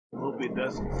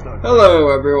Hello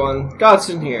everyone,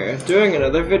 Godson here, doing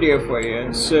another video for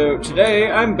you. So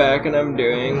today I'm back and I'm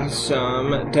doing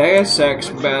some Deus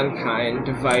Ex Mankind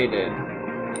Divided.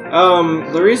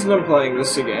 The reason I'm playing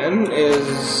this again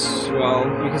is, well,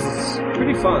 because it's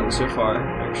pretty fun so far,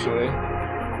 actually.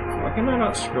 Why can I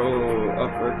not scroll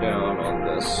up or down on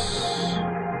this?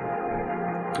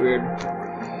 Weird.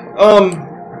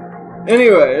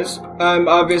 Anyways, I'm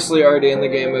obviously already in the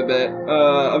game a bit.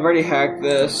 I've already hacked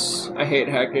this. I hate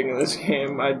hacking in this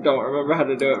game. I don't remember how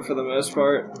to do it for the most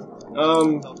part. I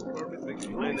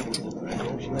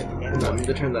need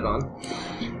to turn that on.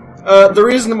 The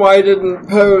reason why I didn't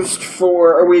post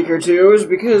for a week or two is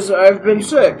because I've been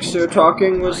sick, so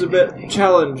talking was a bit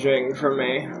challenging for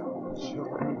me.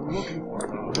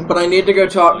 But I need to go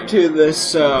talk to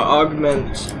this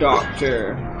Augment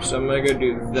Doctor, so I'm gonna go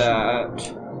do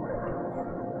that.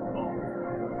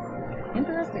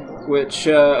 Which,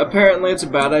 apparently it's a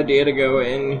bad idea to go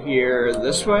in here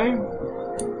this way.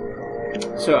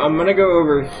 So I'm gonna go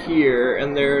over here,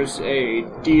 and there's a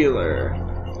dealer.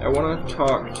 I want to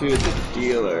talk to the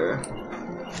dealer.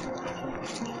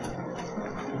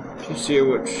 To see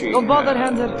what she Don't bother,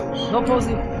 Hander. No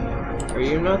posy. Are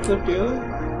you not the dealer?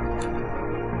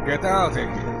 Get out of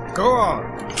here. Go on.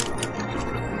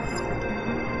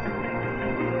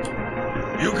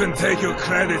 You can take your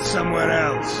credit somewhere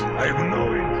else. I have no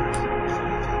interest.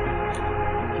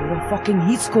 You're a fucking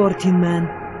heat score, Tin Man.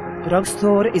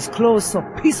 Drugstore is closed, so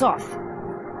peace off.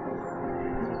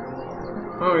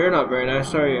 Oh, you're not very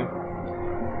nice, are you?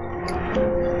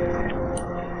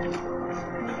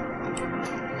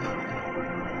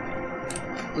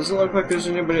 Doesn't look like there's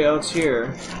anybody else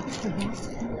here.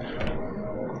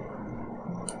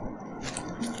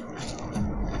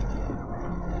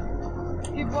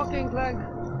 Keep walking, Clank.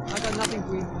 I got nothing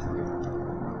to eat.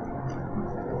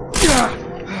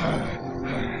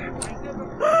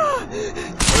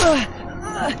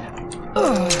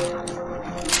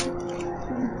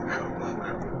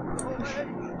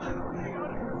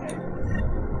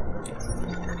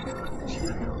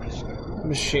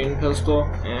 Machine pistol?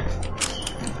 Eh.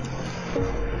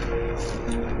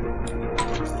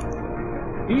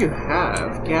 What do you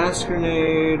have? Gas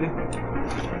grenade.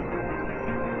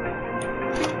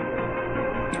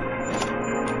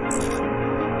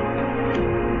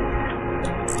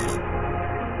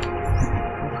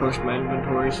 Of course, my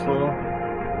inventory's full.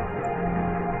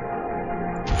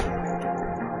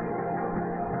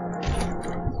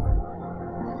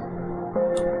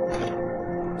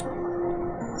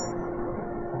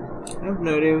 I have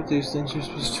no idea what these things are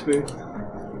supposed to be.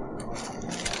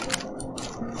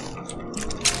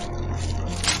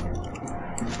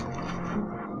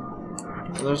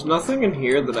 There's nothing in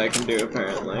here that I can do,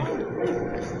 apparently.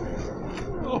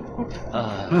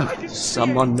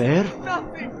 Someone there?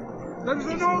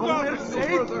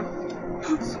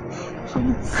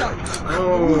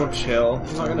 Oh, chill.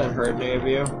 I'm not gonna hurt any of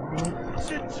you.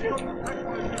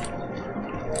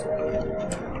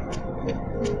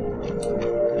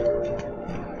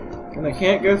 And I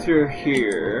can't go through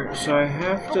here, so I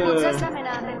have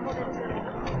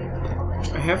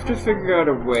to figure out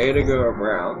a way to go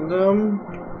around them.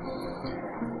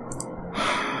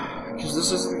 Because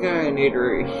this is the guy I need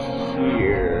right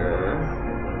here.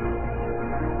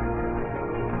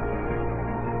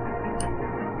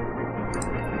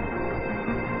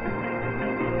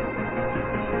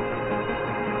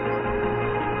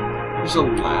 There's a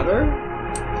ladder?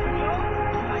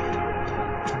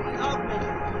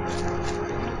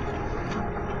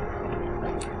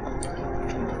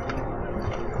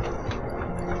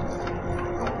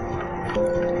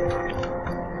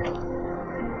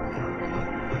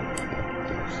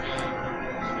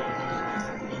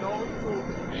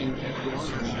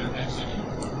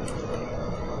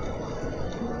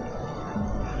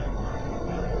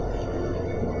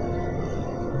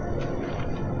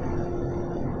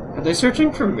 Are they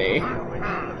searching for me? I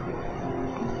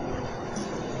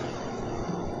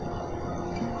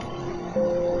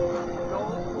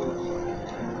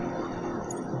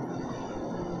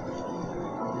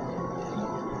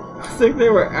think they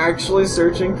were actually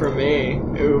searching for me.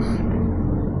 Oof.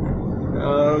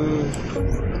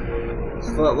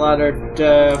 So that ladder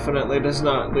definitely does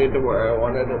not lead to where I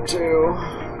wanted it to.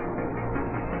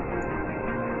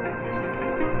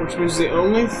 Which means the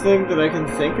only thing that I can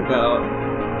think about,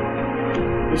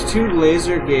 there's two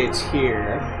laser gates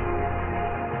here.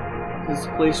 This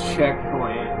police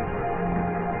checkpoint.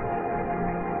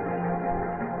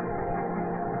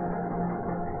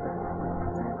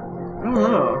 I don't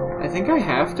know. I think I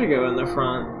have to go in the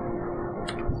front.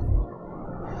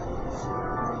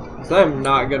 'Cause I'm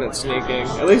not good at sneaking.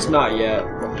 At least not yet.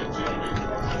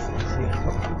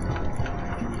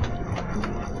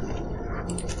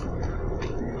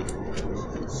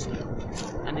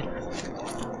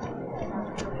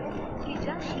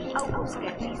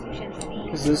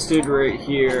 There's this dude right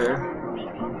here.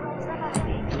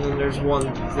 And then there's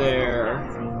one there.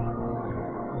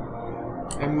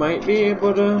 I might be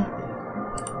able to...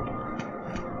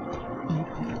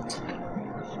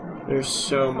 There's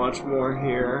so much more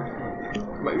here.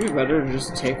 Might be better to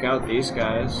just take out these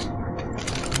guys.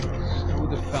 Who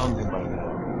would have found him by now?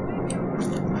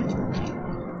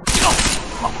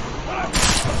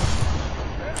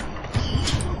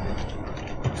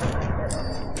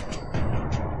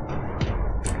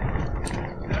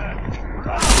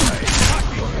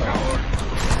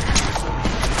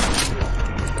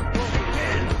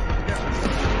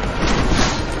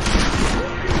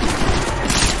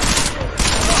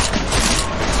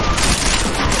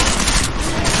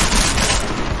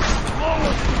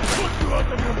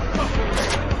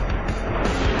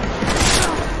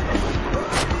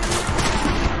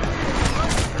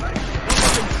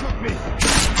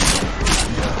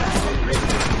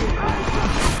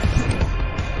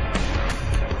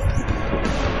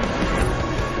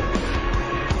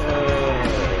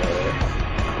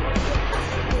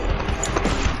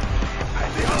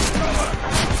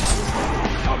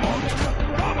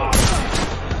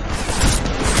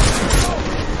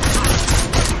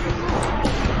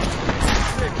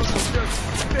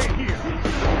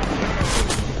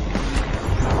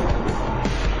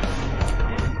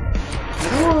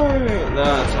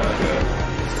 That's not good.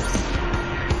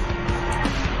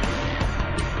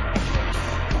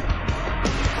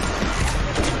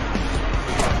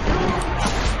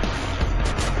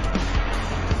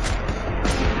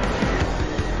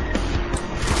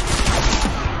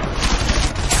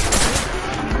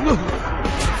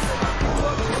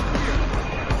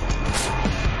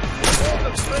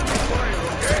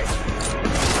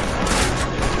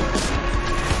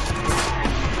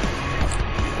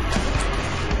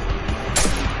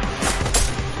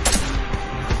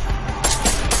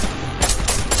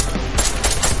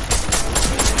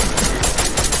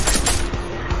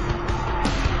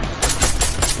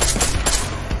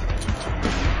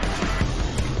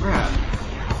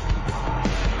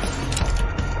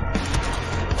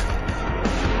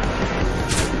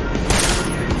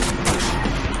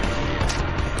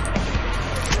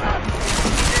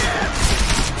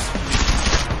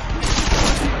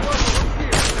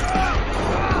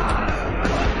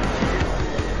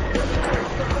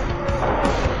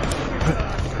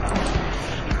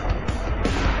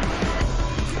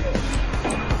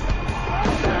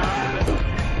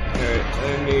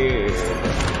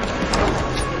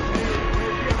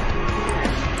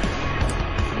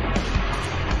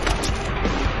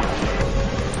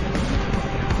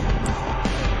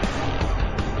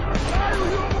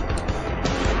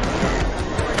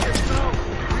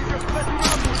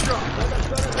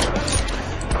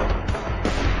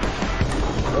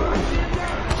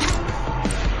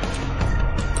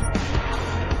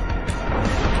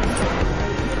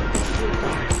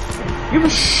 You have a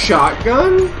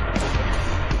shotgun?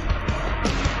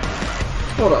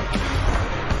 Hold up.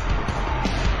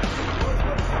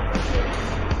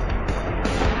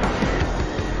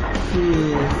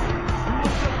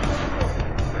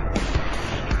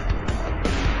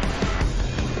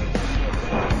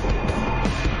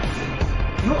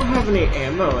 I don't have any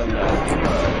ammo in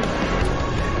that.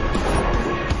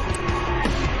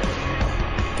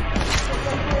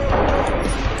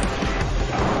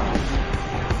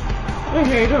 Hey,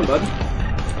 how you doing, bud?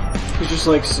 He's just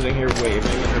like sitting here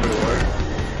waving at the door.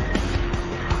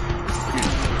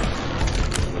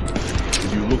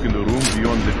 Did you look in the room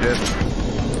beyond the desk?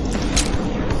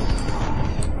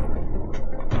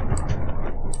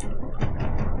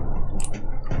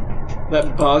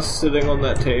 That boss sitting on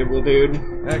that table, dude.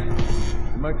 Heck,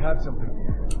 you might have something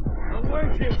here. I'm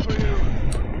waiting for you.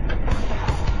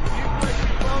 Seems like we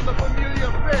found a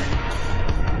familiar face.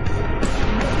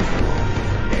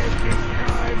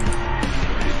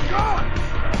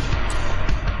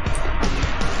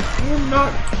 I'm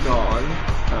not gone,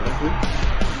 honestly.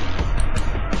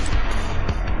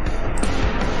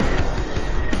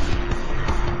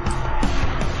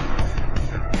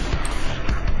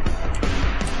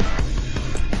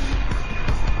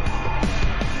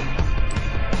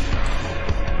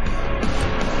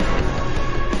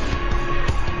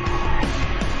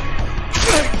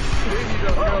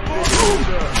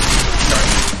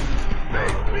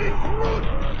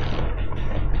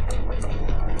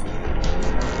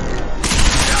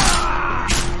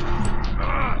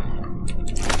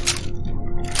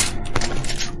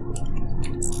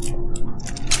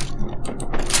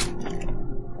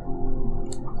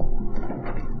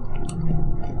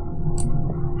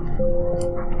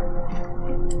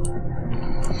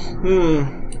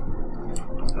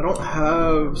 I don't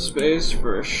have space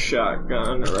for a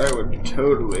shotgun, or I would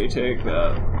totally take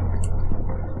that.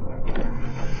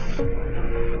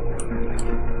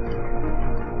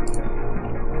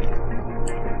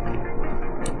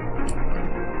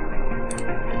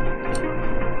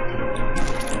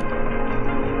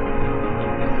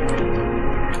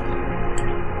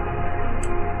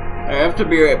 I have to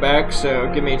be right back,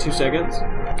 so give me 2 seconds.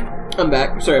 I'm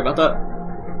back. Sorry about that.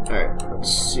 Alright, let's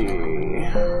see.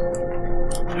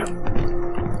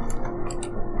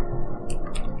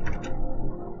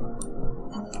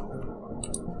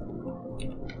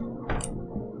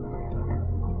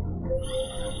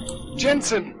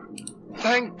 Jensen!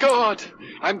 Thank God!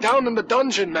 I'm down in the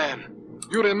dungeon, man.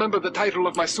 You remember the title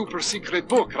of my super secret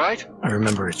book, right? I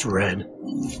remember it's red.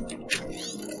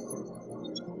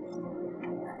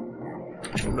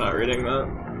 I'm not reading that.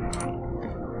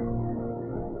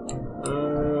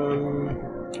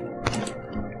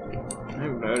 I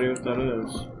have no idea what that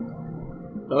is.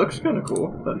 That looks kind of cool,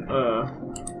 but,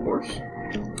 horse.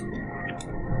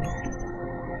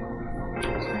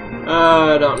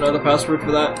 I don't know the password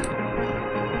for that.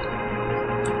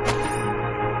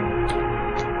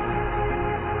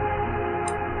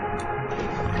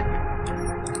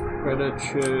 Credit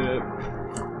chip.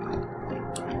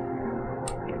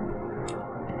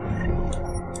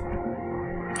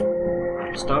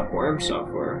 Stop worm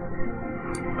software.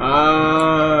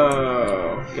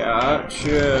 Oh,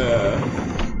 gotcha.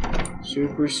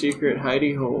 Super secret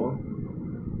hidey hole.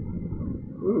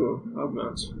 Ooh,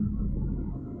 augments.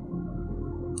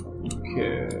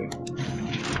 Okay.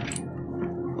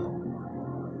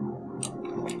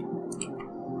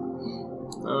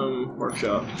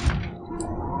 Workshop.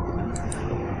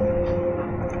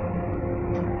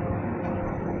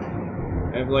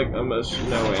 I have like almost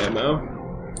no ammo.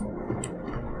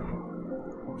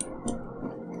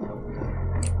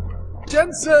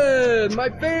 Jensen! My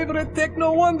favorite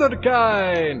techno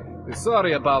wonderkind!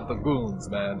 Sorry about the goons,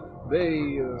 man.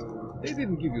 They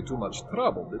didn't give you too much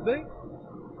trouble, did they?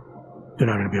 They're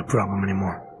not gonna be a problem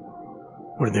anymore.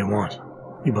 What do they want?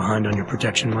 You behind on your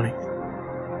protection money?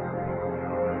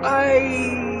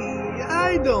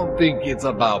 I don't think it's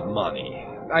about money.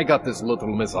 I got this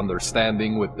little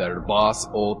misunderstanding with their boss,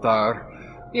 Otar.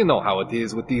 You know how it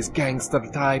is with these gangster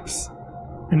types.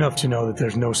 Enough to know that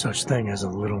there's no such thing as a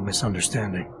little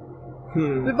misunderstanding.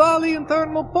 The Valley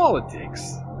internal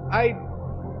politics.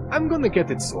 I'm gonna get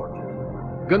it sorted.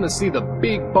 Gonna see the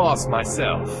big boss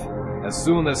myself. As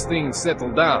soon as things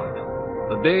settle down.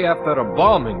 The day after a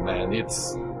bombing, man,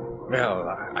 it's... Well,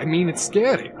 I mean, it's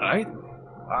scary, right?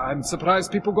 I'm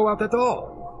surprised people go out at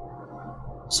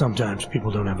all. Sometimes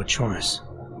people don't have a choice.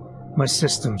 My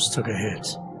systems took a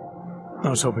hit. I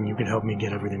was hoping you could help me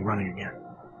get everything running again.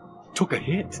 Took a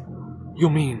hit? You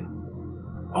mean...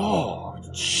 Oh,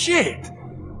 shit!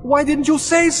 Why didn't you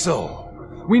say so?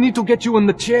 We need to get you in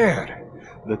the chair.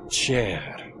 The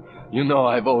chair. You know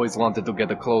I've always wanted to get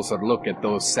a closer look at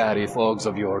those satty folks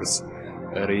of yours.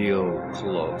 A real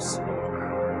close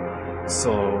look.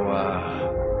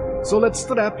 So let's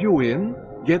strap you in,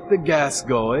 get the gas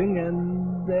going,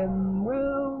 and then,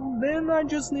 well, then I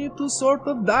just need to sort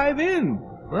of dive in.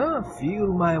 Feel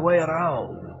my way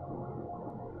around.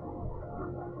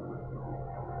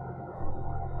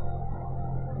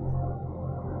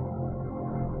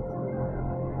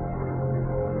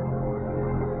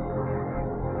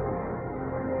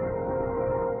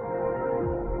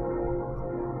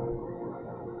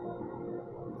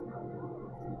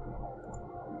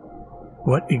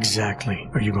 What exactly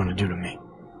are you going to do to me?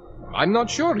 I'm not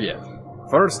sure yet.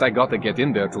 First, I gotta get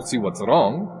in there to see what's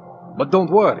wrong. But don't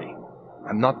worry.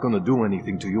 I'm not gonna do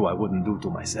anything to you I wouldn't do to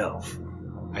myself.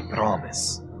 I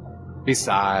promise.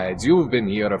 Besides, you've been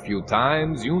here a few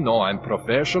times. You know I'm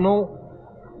professional.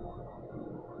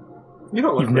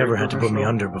 You've never had to put me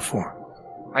under before.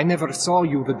 I never saw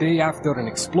you the day after an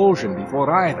explosion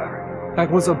before either. That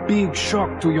was a big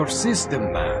shock to your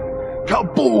system, man.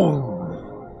 Kaboom!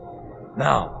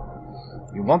 Now,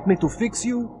 you want me to fix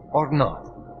you or not?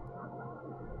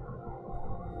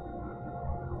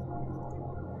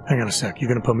 Hang on a sec. You're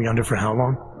gonna put me under for how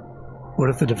long? What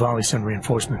if the Diwali send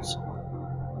reinforcements?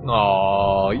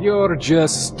 Oh, you're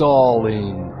just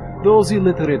stalling. Those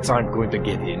illiterates aren't going to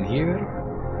get in here.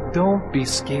 Don't be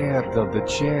scared of the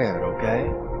chair,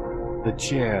 okay? The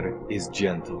chair is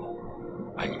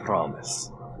gentle. I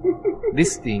promise.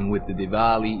 This thing with the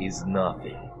Diwali is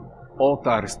nothing.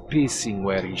 Otar's pissing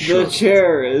where he should. The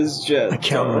chair is just... I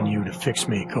count on you to fix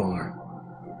me, Koller.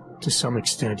 To some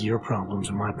extent, your problems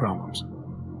are my problems.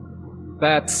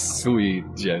 That's sweet,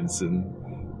 Jensen.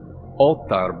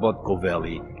 Ottar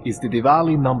Botkoveli is the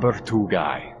Diwali number 2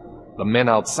 guy. The men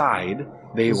outside,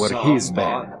 they were his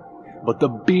men. But the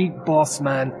big boss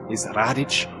man is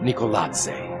Radic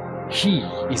Nikoladze. He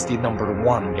is the number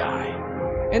 1 guy.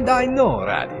 And I know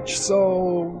Radic,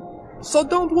 so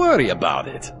don't worry about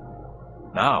it.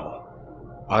 Now,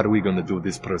 are we gonna do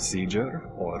this procedure,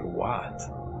 or what?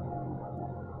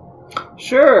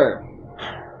 Sure.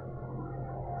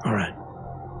 Alright,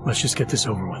 let's just get this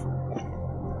over with.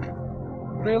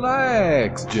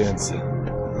 Relax, Jensen.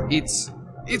 It's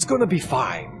gonna be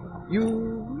fine.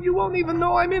 You won't even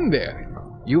know I'm in there.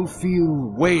 You'll feel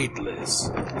weightless,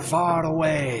 far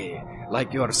away,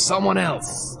 like you're someone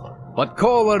else. But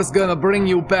Koller's gonna bring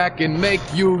you back and make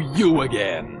you you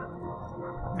again.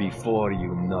 Before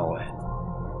you know it.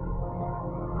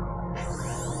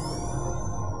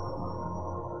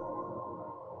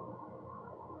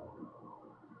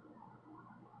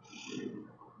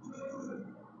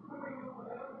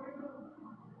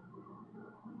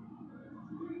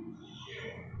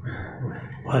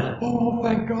 What? Oh,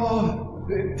 thank God.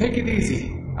 Take it easy.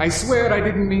 I swear I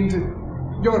didn't mean to...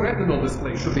 Your retinal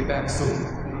display should be back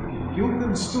soon. You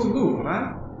can still move,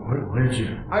 right? Where did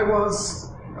you... I was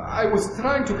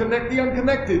trying to connect the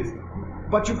unconnected.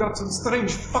 But you got some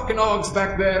strange fucking Augs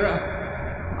back there.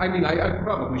 I mean, I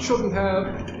probably shouldn't have.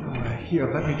 Here,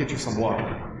 let me get you some water.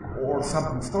 Or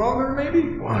something stronger,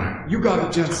 maybe? Water. You got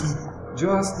it, Jensen.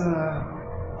 Just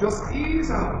ease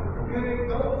up, okay?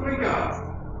 Don't freak out.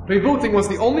 Rebooting was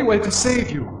the only way to save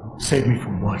you. Save me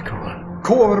from what, Koller?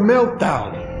 Core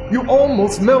meltdown. You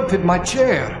almost melted my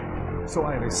chair. So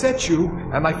I reset you,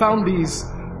 and I found these,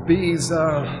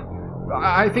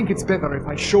 I think it's better if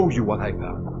I show you what I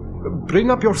found.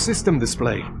 Bring up your system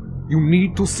display. You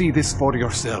need to see this for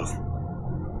yourself.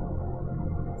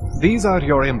 These are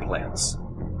your implants.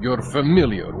 You're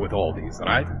familiar with all these,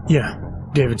 right? Yeah,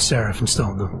 David Seraph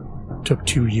installed them. Took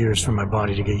 2 years for my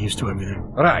body to get used to everything.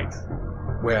 Right.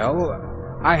 Well,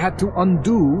 I had to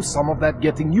undo some of that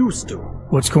getting used to.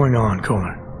 What's going on,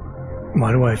 Koller?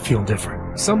 Why do I feel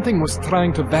different? Something was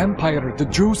trying to vampire the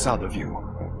juice out of you.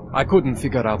 I couldn't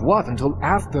figure out what until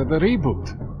after the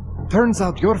reboot. Turns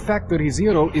out your Factory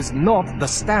Zero is not the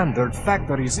standard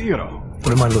Factory Zero.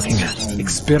 What am I looking at?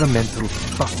 Experimental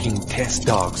fucking test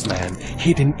dogs, man.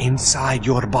 Hidden inside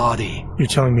your body. You're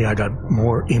telling me I got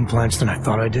more implants than I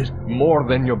thought I did? More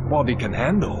than your body can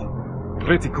handle.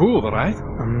 Pretty cool, right?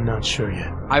 I'm not sure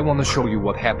yet. I want to show you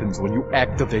what happens when you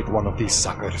activate one of these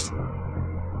suckers.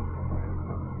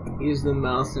 Use the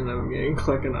mouse to navigate and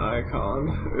click an icon.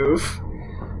 Oof.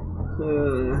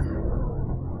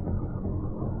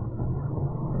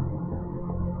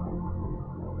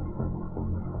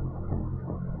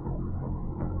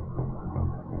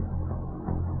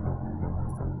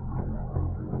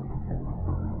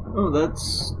 Oh,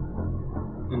 that's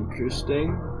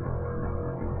interesting.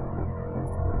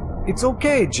 It's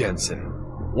okay, Jensen.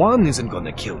 One isn't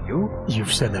gonna kill you.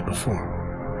 You've said that before.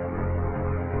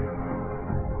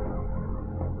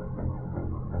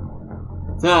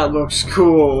 That looks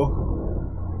cool.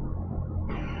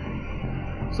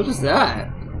 So what is that?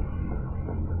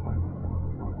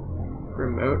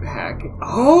 Remote hacking.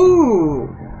 Oh!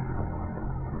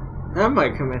 That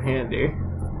might come in handy.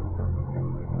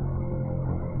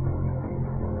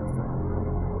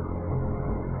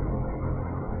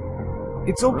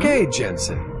 It's okay,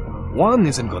 Jensen. One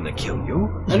isn't gonna kill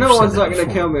you. I know one's not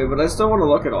gonna kill me, but I still want to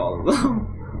look at all of them.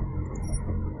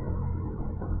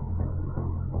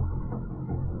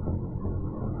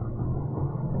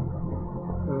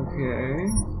 Okay.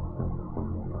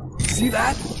 See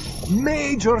that?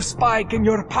 Major spike in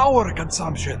your power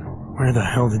consumption. Where the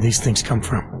hell did these things come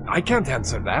from? I can't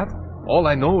answer that. All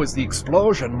I know is the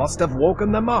explosion must have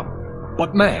woken them up.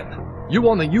 But man, you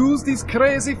wanna use these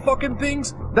crazy fucking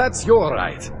things? That's your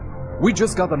right. We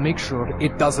just gotta make sure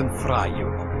it doesn't fry you.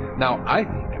 Now, I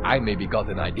think I maybe got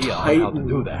an idea on how to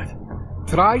do that.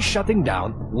 Try shutting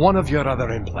down one of your other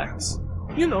implants.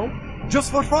 You know,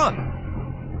 just for fun.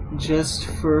 Just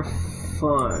for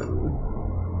fun.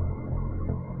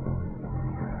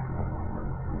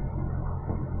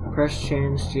 Press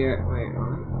change to wait,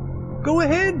 what? Go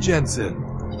ahead,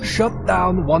 Jensen. Shut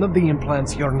down one of the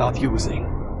implants you're not using.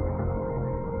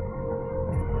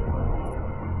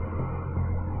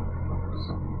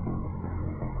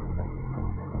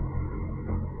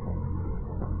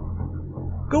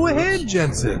 Go ahead,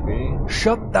 Jensen.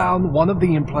 Shut down one of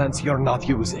the implants you're not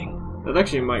using. That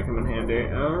actually might come in handy.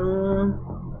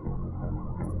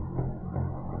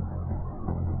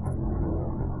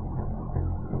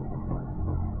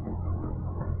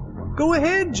 Go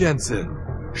ahead, Jensen.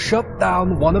 Shut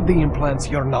down one of the implants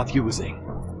you're not using.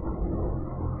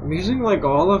 I'm using like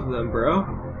all of them, bro.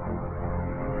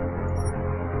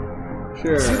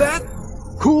 Sure. See that?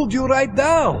 Cooled you right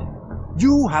down.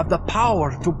 You have the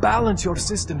power to balance your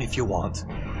system if you want.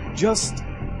 Just,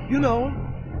 you know,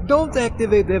 don't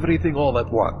activate everything all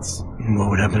at once. What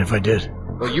would happen if I did?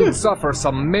 Well, you'd suffer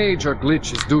some major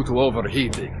glitches due to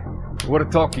overheating. We're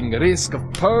talking risk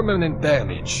of permanent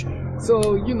damage.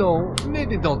 So, you know,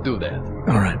 maybe don't do that.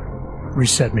 Alright.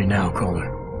 Reset me now, Koller.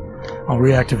 I'll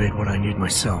reactivate what I need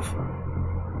myself.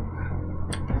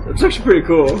 That's actually pretty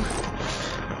cool.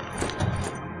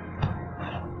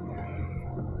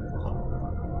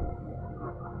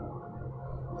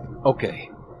 Okay,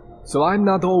 so I'm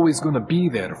not always gonna be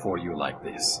there for you like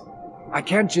this. I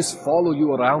can't just follow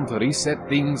you around to reset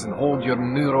things and hold your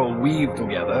neural weave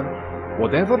together.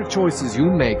 Whatever choices you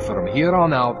make from here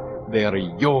on out, they're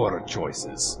your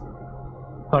choices.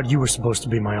 Thought you were supposed to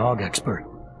be my Aug expert.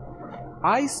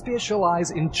 I specialize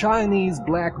in Chinese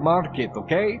black market,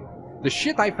 okay? The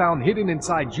shit I found hidden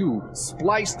inside you,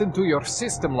 spliced into your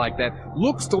system like that,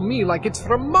 looks to me like it's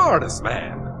from Mars,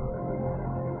 man.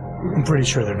 I'm pretty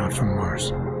sure they're not from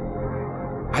Mars.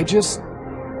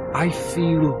 I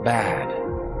feel bad.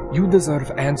 You deserve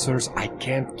answers I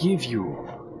can't give you.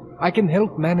 I can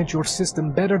help manage your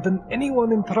system better than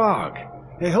anyone in Prague.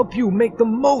 I help you make the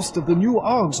most of the new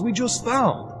Augs we just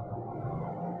found.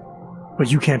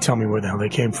 But you can't tell me where the hell they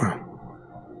came from.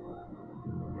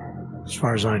 As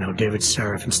far as I know, David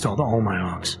Seraph installed all my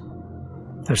Augs.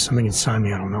 There's something inside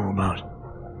me I don't know about.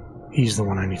 He's the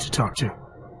one I need to talk to.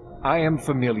 I am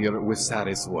familiar with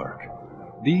Sarah's work.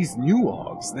 These new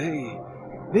Augs,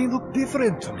 they look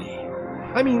different to me.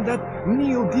 I mean, that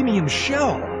neodymium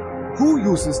shell. Who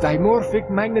uses dimorphic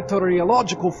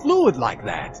magnetorheological fluid like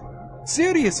that?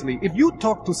 Seriously, if you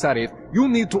talk to Sarif, you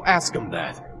need to ask him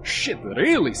that. Shit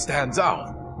really stands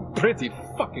out. Pretty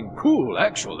fucking cool,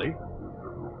 actually.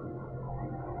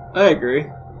 I agree.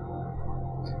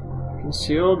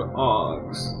 Concealed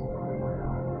Augs.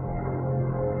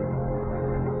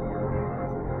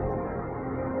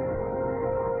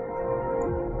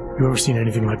 You ever seen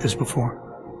anything like this before?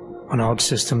 An Aug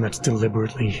system that's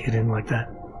deliberately hidden like that?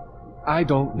 I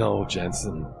don't know,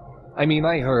 Jensen. I mean,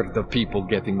 I heard of people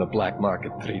getting the black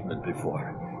market treatment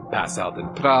before. Pass out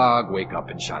in Prague, wake up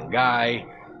in Shanghai.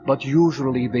 But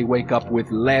usually they wake up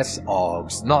with less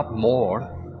Augs, not more.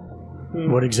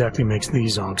 What exactly makes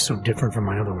these Augs so different from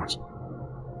my other ones?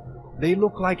 They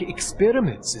look like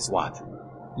experiments, is what.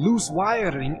 Loose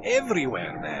wiring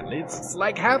everywhere, man. It's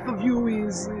like half of you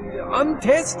is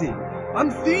untested,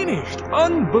 unfinished,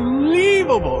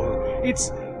 unbelievable.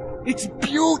 It's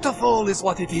beautiful is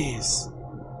what it is.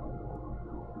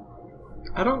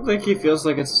 I don't think he feels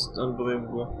like it's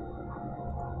unbelievable.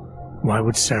 Why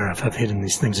would Seraph have hidden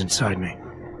these things inside me?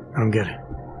 I don't get it.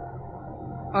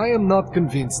 I am not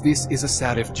convinced this is a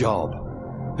Sarif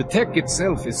job. The tech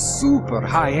itself is super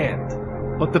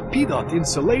high-end, but the PDOT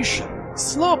insulation,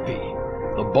 sloppy.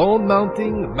 The bone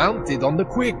mounting, mounted on the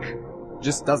quick.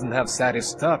 Just doesn't have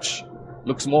Sarif's touch.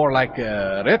 Looks more like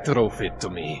a retrofit to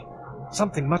me.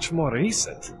 Something much more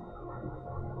recent.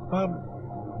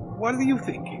 What are you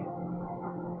thinking?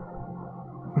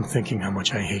 I'm thinking how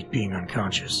much I hate being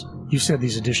unconscious. You said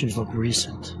these additions look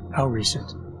recent. How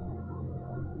recent?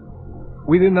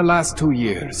 Within the last 2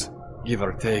 years, give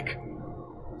or take.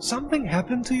 Something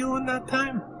happened to you in that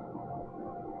time?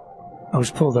 I was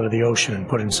pulled out of the ocean and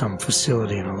put in some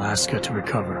facility in Alaska to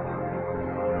recover.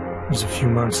 It was a few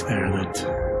months there that,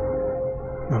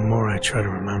 the more I try to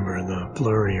remember, the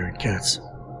blurrier it gets.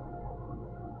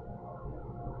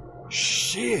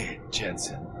 Shit,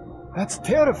 Jensen. That's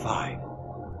terrifying.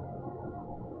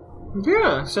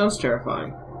 Yeah, sounds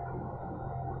terrifying.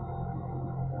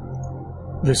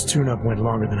 This tune-up went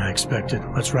longer than I expected.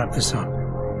 Let's wrap this up.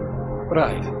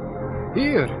 Right.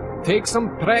 Here, take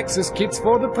some Praxis kits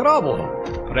for the trouble.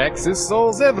 Praxis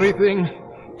solves everything.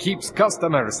 Keeps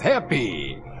customers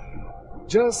happy.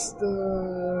 Just,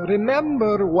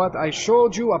 remember what I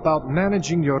showed you about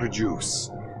managing your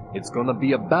juice. It's gonna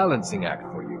be a balancing act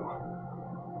for you.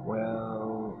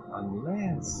 Well,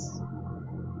 unless...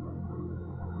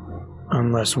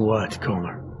 Unless what,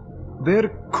 Koller? There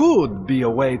could be a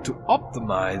way to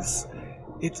optimize.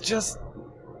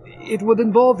 It would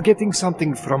involve getting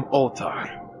something from Otar.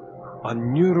 A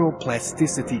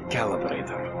neuroplasticity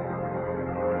calibrator.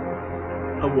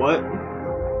 A what?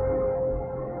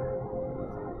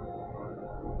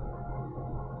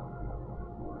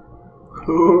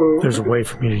 There's a way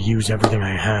for me to use everything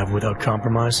I have without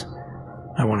compromise.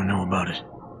 I want to know about it.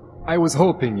 I was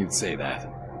hoping you'd say that.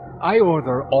 I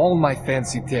order all my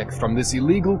fancy tech from this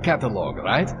illegal catalog,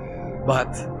 right?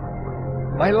 But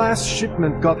My last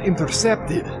shipment got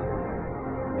intercepted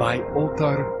by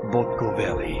Otar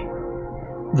Botkoveli.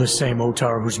 The same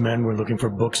Otar whose men were looking for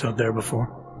books out there before?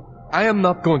 I am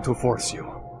not going to force you.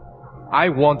 I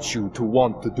want you to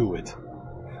want to do it.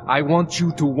 I want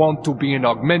you to want to be an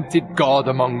augmented god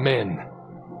among men.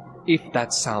 If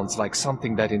that sounds like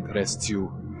something that interests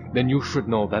you, then you should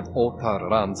know that Otar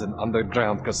runs an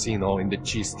underground casino in the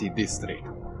Chisti district.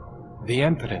 The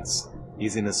entrance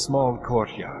is in a small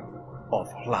courtyard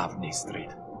off Hlavny Street.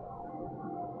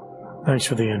 Thanks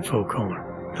for the info,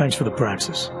 Koller. Thanks for the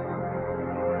praxis.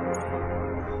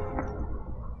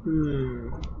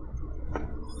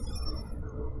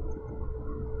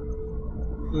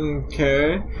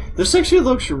 Okay. This actually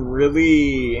looks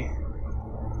really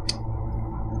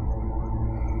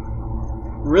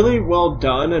well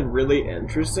done and really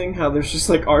interesting, how there's just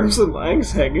like arms and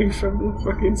legs hanging from the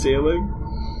fucking ceiling.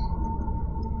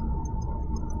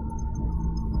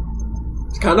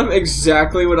 It's kind of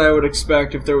exactly what I would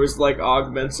expect if there was like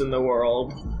augments in the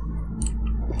world.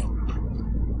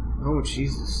 Oh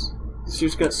Jesus. This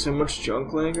dude's got so much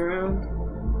junk laying around.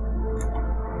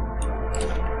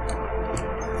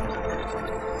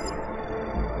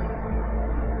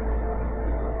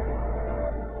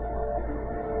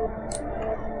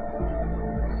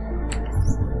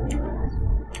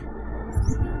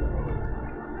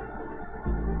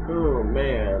 Oh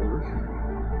man.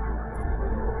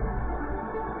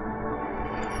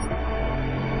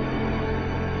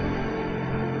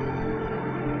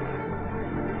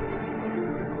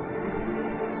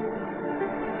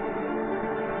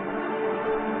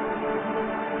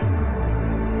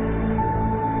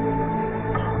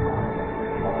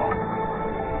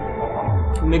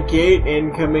 Negate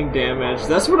incoming damage.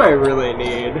 That's what I really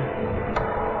need.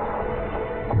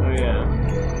 Oh yeah.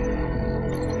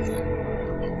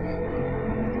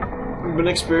 I've been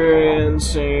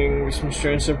experiencing some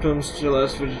strange symptoms to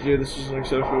last vigilante. This is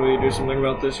unacceptable. Will you do something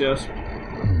about this? Yes.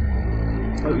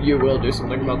 Oh, you will do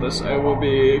something about this. I will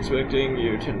be expecting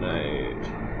you tonight.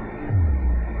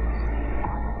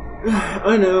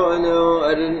 I know.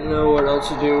 I didn't know what else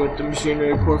to do with the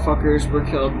machinery. Poor fuckers were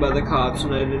killed by the cops,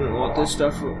 and I didn't want this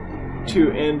stuff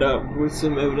to end up with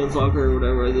some evidence locker or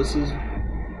whatever. This is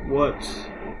what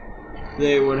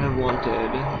they would have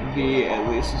wanted. Be at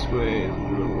least this way.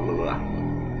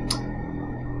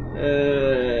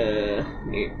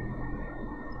 Neat.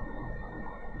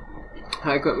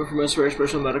 High equipment from us, very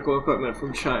special medical equipment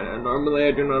from China. Normally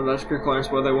I do not ask your clients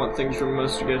why they want things from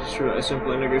us to get through. I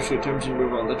simply negotiate terms and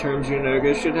move on. The terms you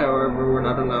negotiate, however, were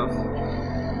not enough.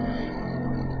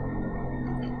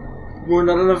 Were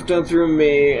not enough done through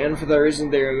me, and for that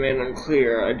reason they remain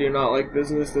unclear. I do not like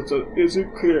business that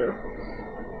isn't clear.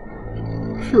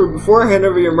 Sure, before I hand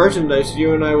over your merchandise,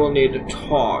 you and I will need to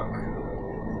talk.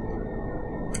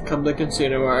 Come to the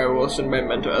casino where I will send my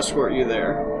men to escort you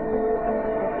there.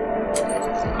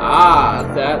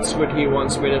 Ah, that's what he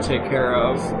wants me to take care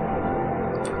of.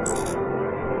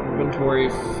 Inventory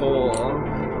full.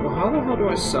 Well, how the hell do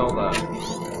I sell that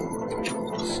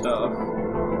stuff?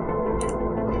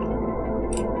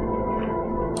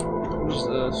 What is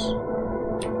this?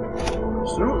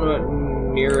 So I don't know what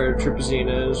neurotripsine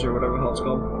is, or whatever the hell it's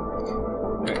called.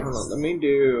 Alright, hold on, let me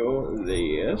do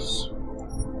this.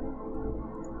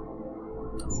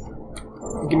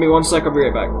 Give me 1 sec, I'll be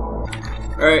right back.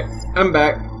 Alright, I'm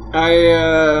back.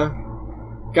 I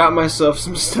got myself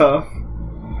some stuff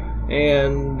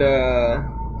and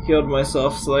healed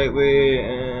myself slightly,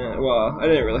 and well, I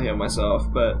didn't really heal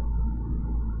myself, but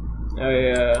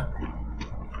I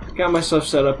got myself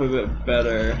set up a bit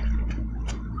better.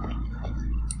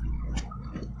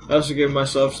 I also gave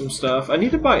myself some stuff. I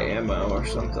need to buy ammo or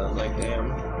something, like damn.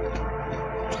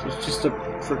 So it's just a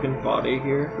freaking body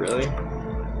here, really.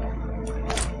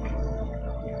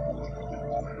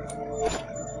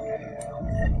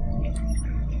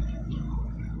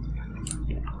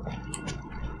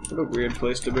 What a weird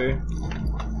place to be.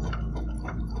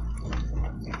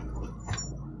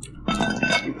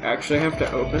 You actually have to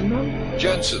open them?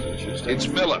 Jensen, it's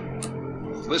Miller.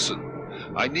 Listen,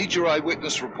 I need your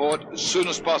eyewitness report as soon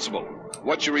as possible.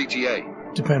 What's your ETA?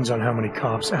 Depends on how many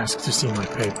cops ask to see my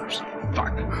papers.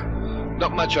 Fuck.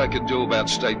 Not much I can do about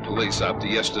state police after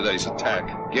yesterday's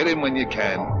attack. Get in when you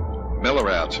can.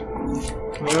 Miller out.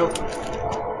 Well,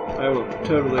 I will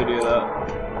totally do that.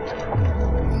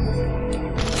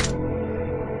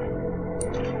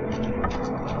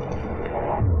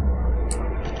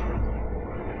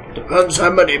 Depends how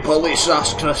many police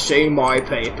ask to see my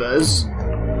papers.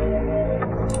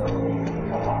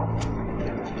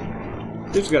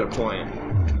 Dude's got a point.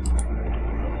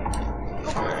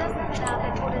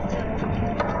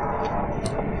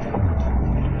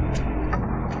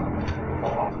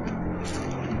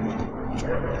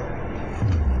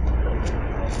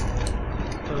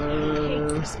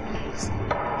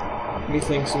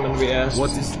 thinks I'm gonna be asked.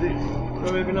 What is this?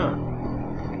 Or maybe not.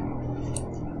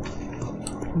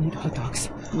 Need hot dogs.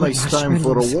 Nice time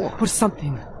for a walk. Or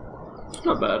something. It's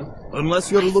not bad.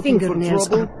 Unless you're looking for Fingernails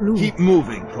trouble, are blue. keep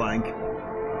moving, Clank.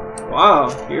 Wow,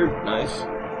 you're nice.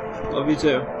 Love you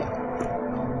too.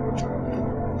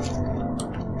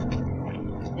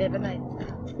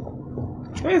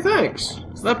 Hey, thanks.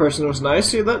 So that person was nice.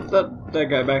 See, that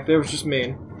guy back there was just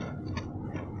mean.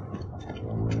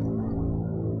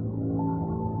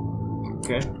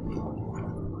 Okay.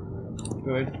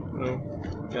 Good. Oh,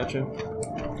 gotcha.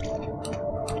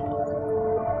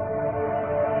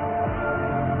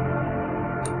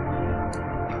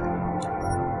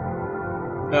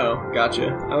 Oh, gotcha.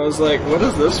 I was like, what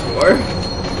is this for?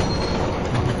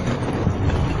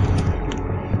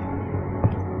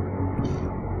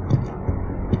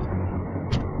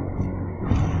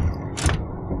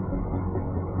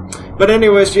 But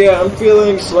anyways, yeah, I'm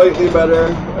feeling slightly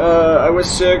better. I was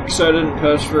sick, so I didn't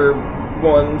post for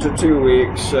 1 to 2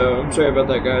 weeks, so I'm sorry about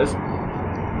that, guys.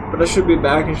 But I should be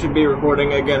back and should be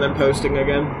recording again and posting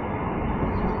again.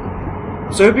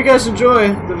 So I hope you guys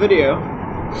enjoy the video.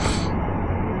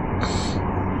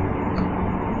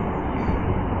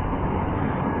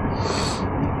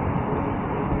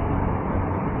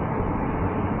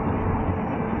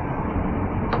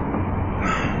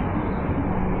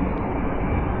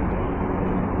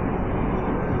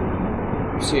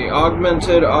 See,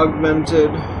 augmented.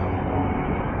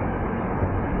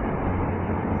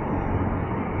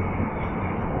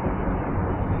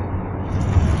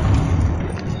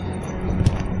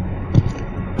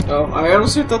 Oh, I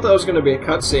honestly thought that was going to be a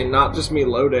cutscene, not just me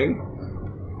loading.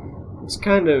 It's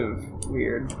kind of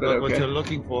weird, but Not okay. what you're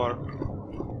looking for.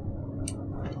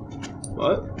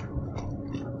 What?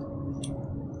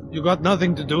 You got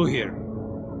nothing to do here.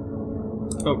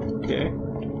 Okay.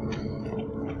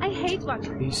 I hate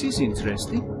watching This is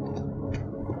interesting.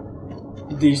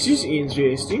 This is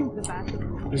interesting. the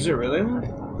bathroom. Is it really?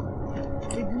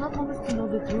 They do not want us to know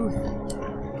the truth.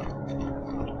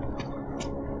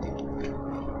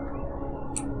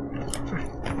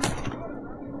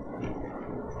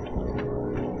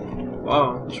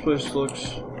 Wow, this place looks...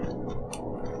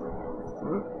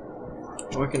 Huh?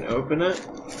 Oh, I can open it?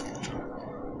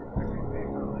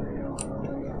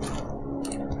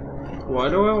 Why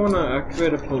do I want to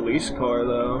activate a police car,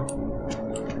 though?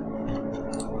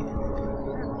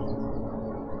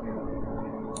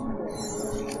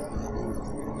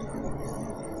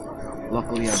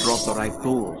 Luckily, I brought the right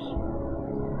tools.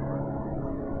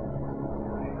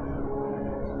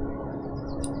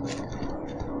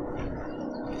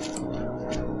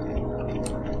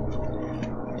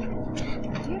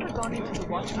 Have you ever gone into the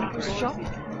watchmaker's shop?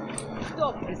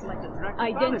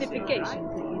 Identification,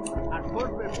 please.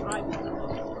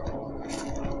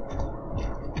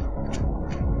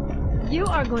 You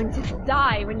are going to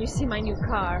die when you see my new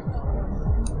car.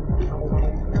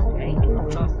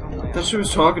 I thought she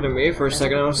was talking to me for a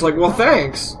second. I was like, well,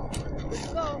 thanks!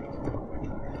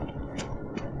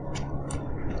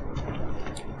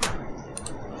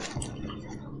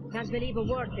 Can't believe a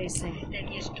word they say.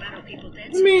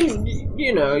 I mean,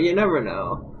 you know, you never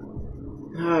know.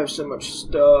 I have so much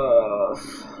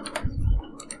stuff.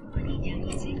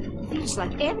 Feels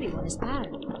like everyone is bad.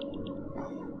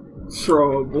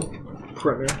 Throwable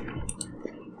printer.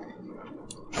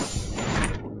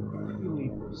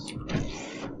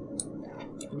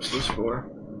 What's this for?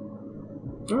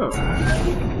 Oh.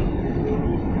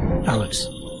 Alex,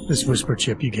 this whisper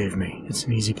chip you gave me, it's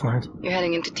an easy plant. You're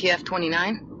heading into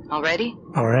TF-29 already?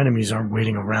 Our enemies aren't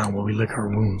waiting around while we lick our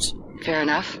wounds. Fair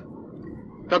enough.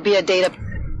 There'll be a data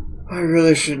I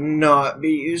really should not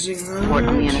be using that. port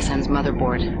on the NSN's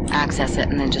motherboard. Access it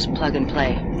and then just plug and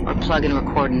play. Or plug and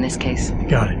record in this case.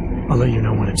 Got it. I'll let you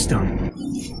know when it's done.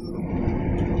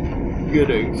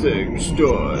 Getting things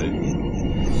done.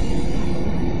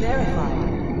 Verified.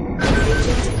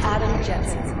 Agent Adam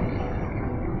Jensen.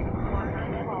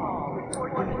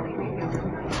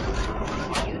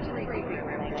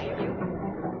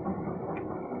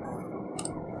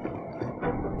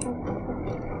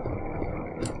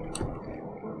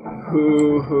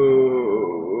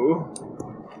 Hoo-hoo.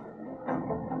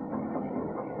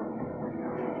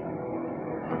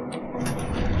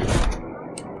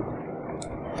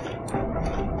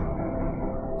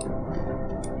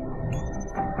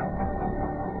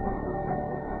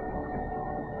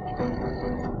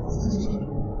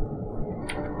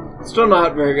 Still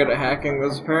not very good at hacking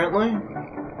this, apparently.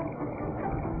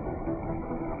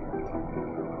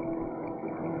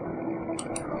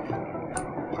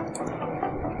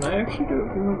 Can I actually do it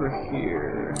from over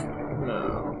here? No.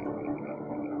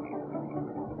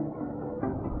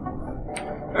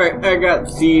 Alright, I got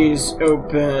these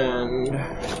opened.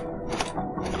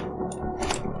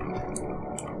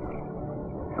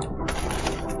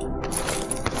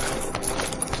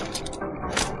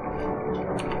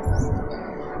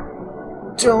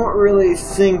 Don't really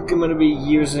think I'm gonna be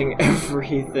using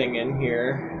everything in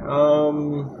here.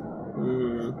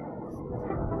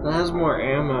 That has more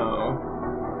ammo.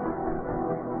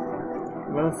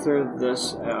 I'm gonna throw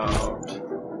this out.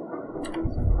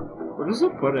 Where does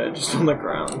it put it? Just on the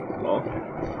ground. Well.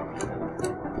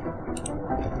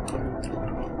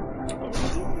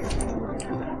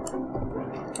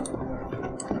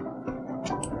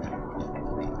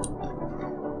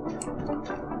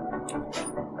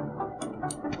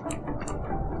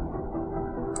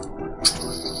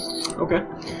 Okay,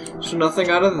 so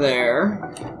nothing out of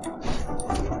there.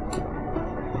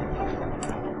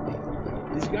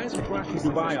 These guys who crashed in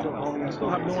Dubai, I still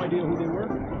have no idea who they were.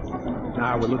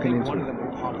 Nah, we're looking into it.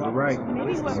 You're right.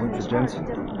 Went to Jensen.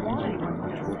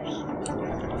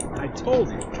 I told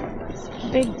you.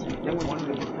 Big. There was one of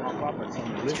them to pop up at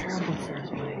some list.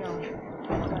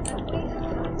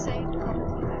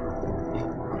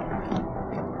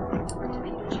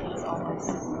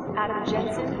 Adam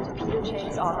Jensen to Peter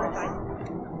Chang's office.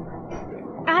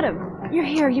 Adam, you're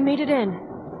here. You made it in.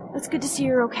 It's good to see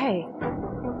you're okay.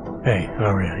 Hey,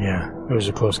 Aria, yeah, it was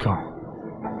a close call.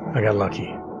 I got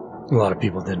lucky. A lot of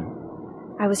people didn't.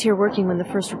 I was here working when the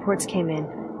first reports came in.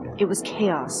 It was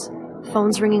chaos.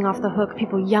 Phones ringing off the hook,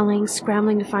 people yelling,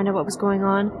 scrambling to find out what was going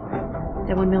on.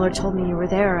 Then when Miller told me you were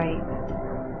there,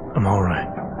 I'm alright.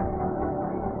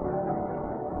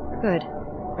 Good.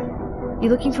 You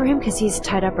looking for him? Because he's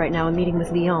tied up right now and meeting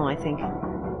with Leon, I think.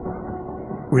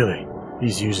 Really?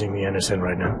 He's using the NSN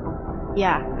right now?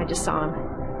 Yeah, I just saw him.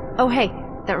 Oh, hey,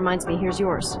 that reminds me, here's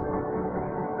yours.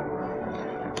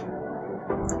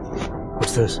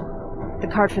 What's this? The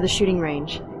card for the shooting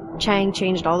range. Chang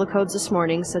changed all the codes this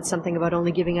morning, said something about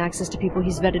only giving access to people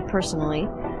he's vetted personally.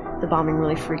 The bombing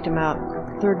really freaked him out.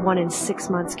 Third one in 6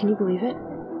 months, can you believe it?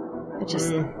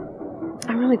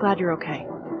 I'm really glad you're okay.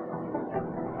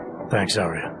 Thanks,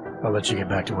 Aria. I'll let you get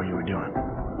back to what you were doing.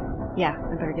 Yeah,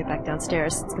 I better get back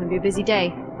downstairs. It's gonna be a busy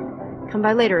day. Come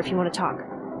by later if you want to talk.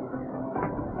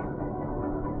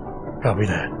 Copy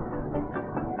that.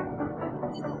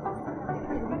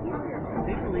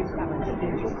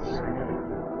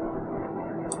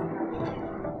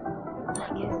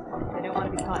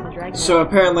 So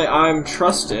apparently I'm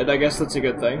trusted. I guess that's a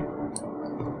good thing.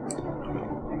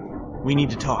 We need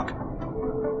to talk.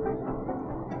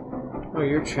 Oh,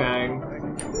 you're Chang.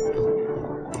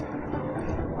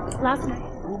 Last night.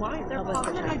 Who am I? How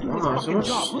did I do this so fucking much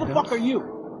job? Who the stuff. fuck are you?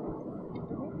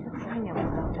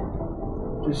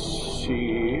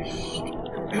 Deceased.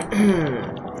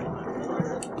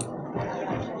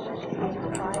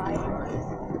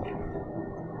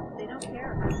 They don't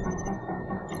care.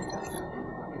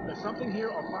 There's something here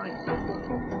or fine.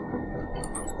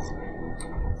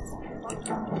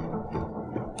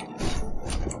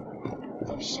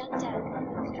 They've shut down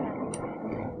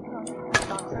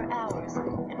traffic for hours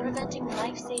and preventing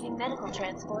life-saving medical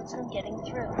transports from getting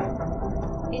through.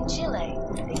 In Chile,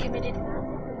 they committed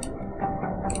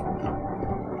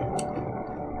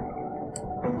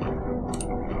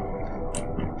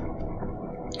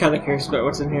Kinda curious about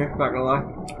what's in here, not gonna lie.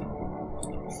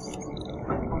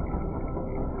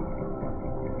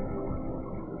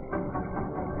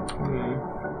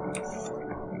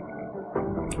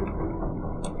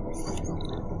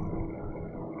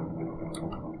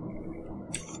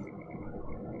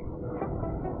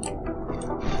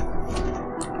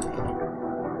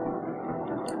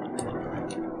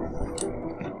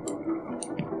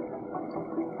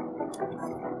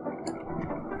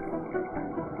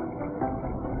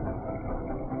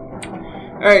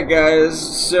 Alright guys,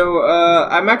 so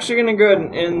I'm actually gonna go ahead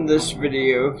and end this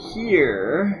video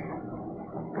here.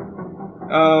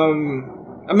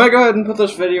 I'm gonna go ahead and put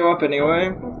this video up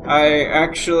anyway. I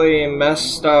actually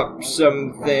messed up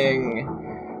something,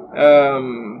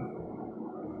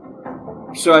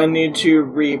 so I need to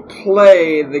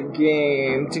replay the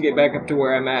game to get back up to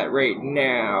where I'm at right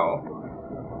now.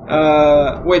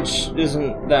 Which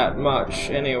isn't that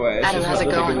much anyway. Adam, how's it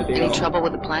going? Any trouble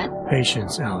with the plant?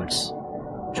 Patience, Alex.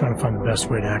 Trying to find the best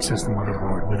way to access the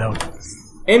motherboard without...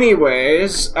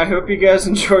 Anyways, I hope you guys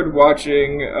enjoyed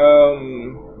watching.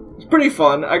 It's pretty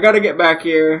fun. I gotta get back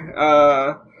here.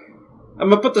 I'm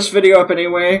gonna put this video up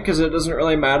anyway, because it doesn't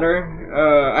really matter.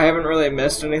 I haven't really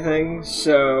missed anything,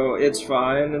 so it's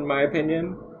fine, in my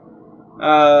opinion.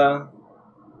 But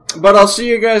I'll see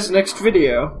you guys next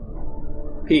video.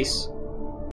 Peace.